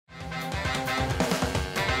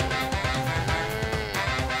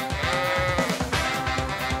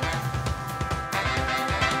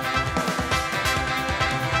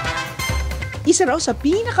Isa raw sa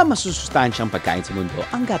pinakamasusustansyang pagkain sa mundo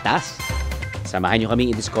ang gatas. Samahan niyo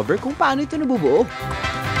kaming i-discover kung paano ito nabubuo.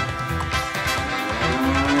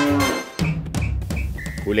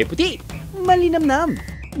 Kulay puti, malinamnam,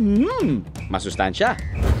 masustansya.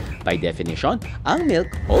 By definition, ang milk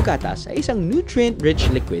o gatas ay isang nutrient-rich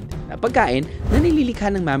liquid na pagkain na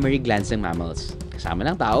nililikha ng mammary glands ng mammals, kasama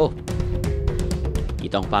ng tao.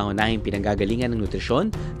 Ito ang pangunahing pinanggagalingan ng nutrisyon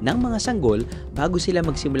ng mga sanggol bago sila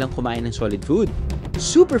magsimulang kumain ng solid food.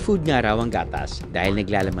 Superfood nga raw ang gatas dahil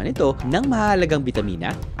naglalaman ito ng mahalagang bitamina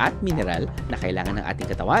at mineral na kailangan ng ating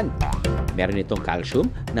katawan. Meron itong calcium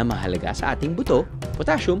na mahalaga sa ating buto,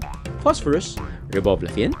 potassium, phosphorus,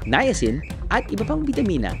 riboflavin, niacin, at iba pang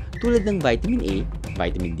bitamina tulad ng vitamin A,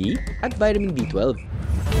 vitamin D, at vitamin B12.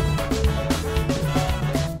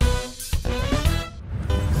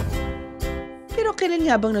 Pero kailan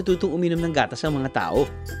nga bang natutong uminom ng gatas ang mga tao?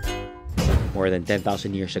 More than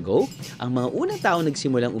 10,000 years ago, ang mga unang tao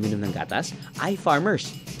nagsimulang uminom ng gatas ay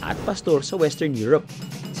farmers at pastor sa Western Europe.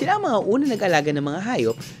 Sila ang mga unang nag-alaga ng mga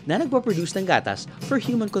hayop na nagpaproduce ng gatas for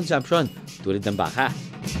human consumption, tulad ng baka.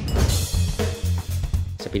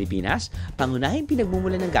 Sa Pilipinas, pangunahing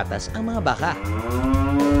pinagmumulan ng gatas ang mga baka.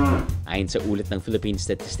 Ayon sa ulat ng Philippine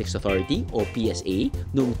Statistics Authority o PSA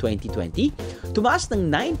noong 2020, tumaas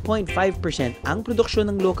ng 9.5% ang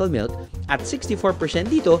produksyon ng local milk at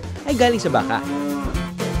 64% dito ay galing sa baka.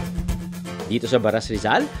 Dito sa Baras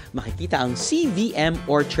Rizal, makikita ang CVM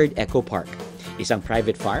Orchard Eco Park, isang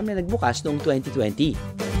private farm na nagbukas noong 2020.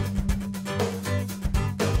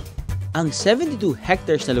 Ang 72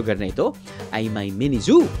 hectares na lugar na ito ay may mini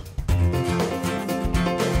zoo,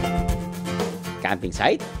 camping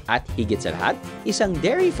site at higit sa lahat, isang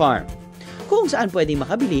dairy farm kung saan pwedeng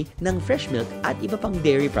makabili ng fresh milk at iba pang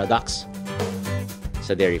dairy products.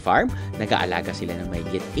 Sa dairy farm, nag-aalaga sila ng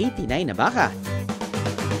mahigit 89 na baka.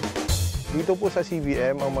 Dito po sa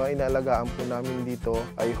CVM, ang mga inaalagaan po namin dito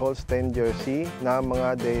ay Holstein Jersey na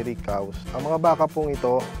mga dairy cows. Ang mga baka pong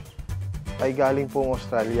ito ay galing pong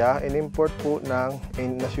Australia, in-import po ng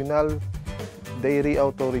National Dairy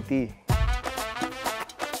Authority.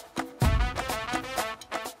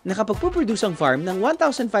 Nakapagpuproduce ang farm ng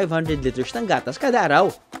 1,500 liters ng gatas kada araw.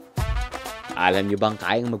 Alam niyo bang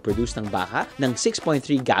kayang mag-produce ng baka ng 6.3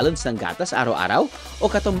 gallons ng gatas araw-araw o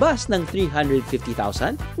katumbas ng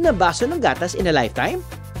 350,000 na baso ng gatas in a lifetime?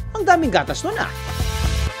 Ang daming gatas nun ah!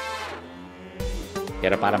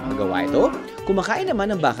 Pero para magawa ito, kumakain naman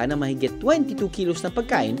ng baka ng mahigit 22 kilos ng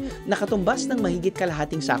pagkain na katumbas ng mahigit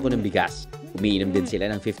kalahating sako ng bigas. Umiinom din sila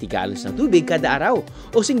ng 50 gallons ng tubig kada araw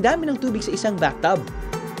o singdami ng tubig sa isang bathtub.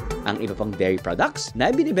 Ang iba pang dairy products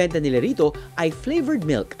na binibenta nila rito ay flavored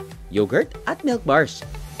milk, yogurt at milk bars.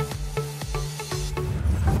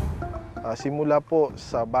 Simula po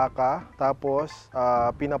sa baka, tapos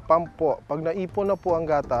pinapump po. Pag naipon na po ang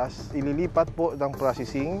gatas, ililipat po ng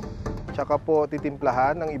processing, tsaka po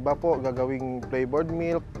titimplahan. Ang iba po gagawing flavored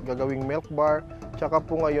milk, gagawing milk bar, tsaka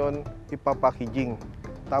po ngayon ipapackaging.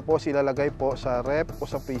 Tapos ilalagay po sa rep o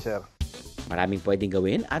sa freezer. Maraming pwedeng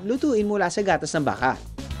gawin at lutuin mula sa gatas ng baka.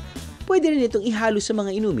 Pwede rin itong ihalo sa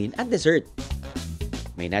mga inumin at dessert.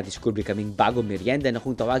 May nadiskubre kaming bagong merienda na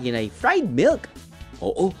kung tawagin ay fried milk.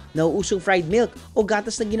 Oo, nauusong fried milk o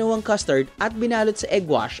gatas na ginawang custard at binalot sa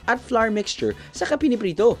egg wash at flour mixture sa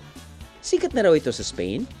piniprito. Sikat na raw ito sa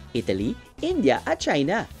Spain, Italy, India at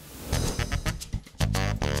China.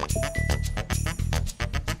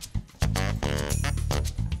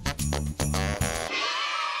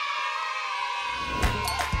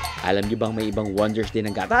 Alam niyo bang may ibang wonders din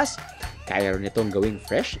ng gatas? Kaya rin itong gawing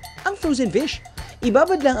fresh ang frozen fish.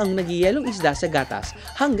 Ibabad lang ang nagyayelong isda sa gatas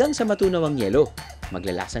hanggang sa matunaw ang yelo.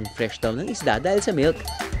 Maglalasang fresh daw ng isda dahil sa milk.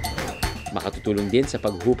 Makatutulong din sa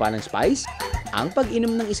paghupa ng spice ang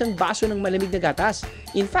pag-inom ng isang baso ng malamig na gatas.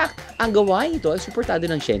 In fact, ang gawain ito ay suportado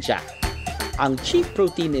ng siyensya. Ang chief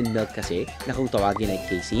protein in milk kasi na kung tawagin ay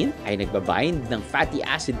casein ay nagbabind ng fatty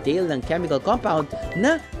acid tail ng chemical compound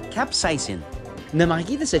na capsaicin na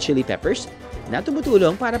makikita sa chili peppers na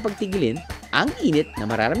tumutulong para pagtigilin ang init na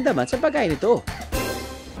mararamdaman sa pagkain nito.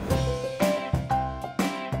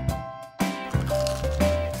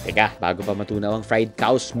 Teka, bago pa matunaw ang fried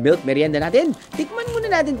cow's milk merienda natin, tikman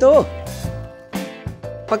muna natin to.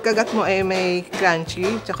 Pagkagat mo ay may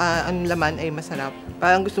crunchy, tsaka ang laman ay masarap.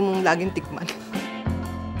 Parang gusto mong laging tikman.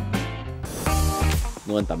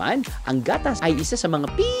 Noon pa man, ang gatas ay isa sa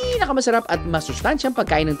mga pinakamasarap at masustansyang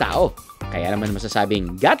pagkain ng tao. Kaya naman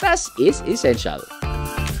masasabing gatas is essential.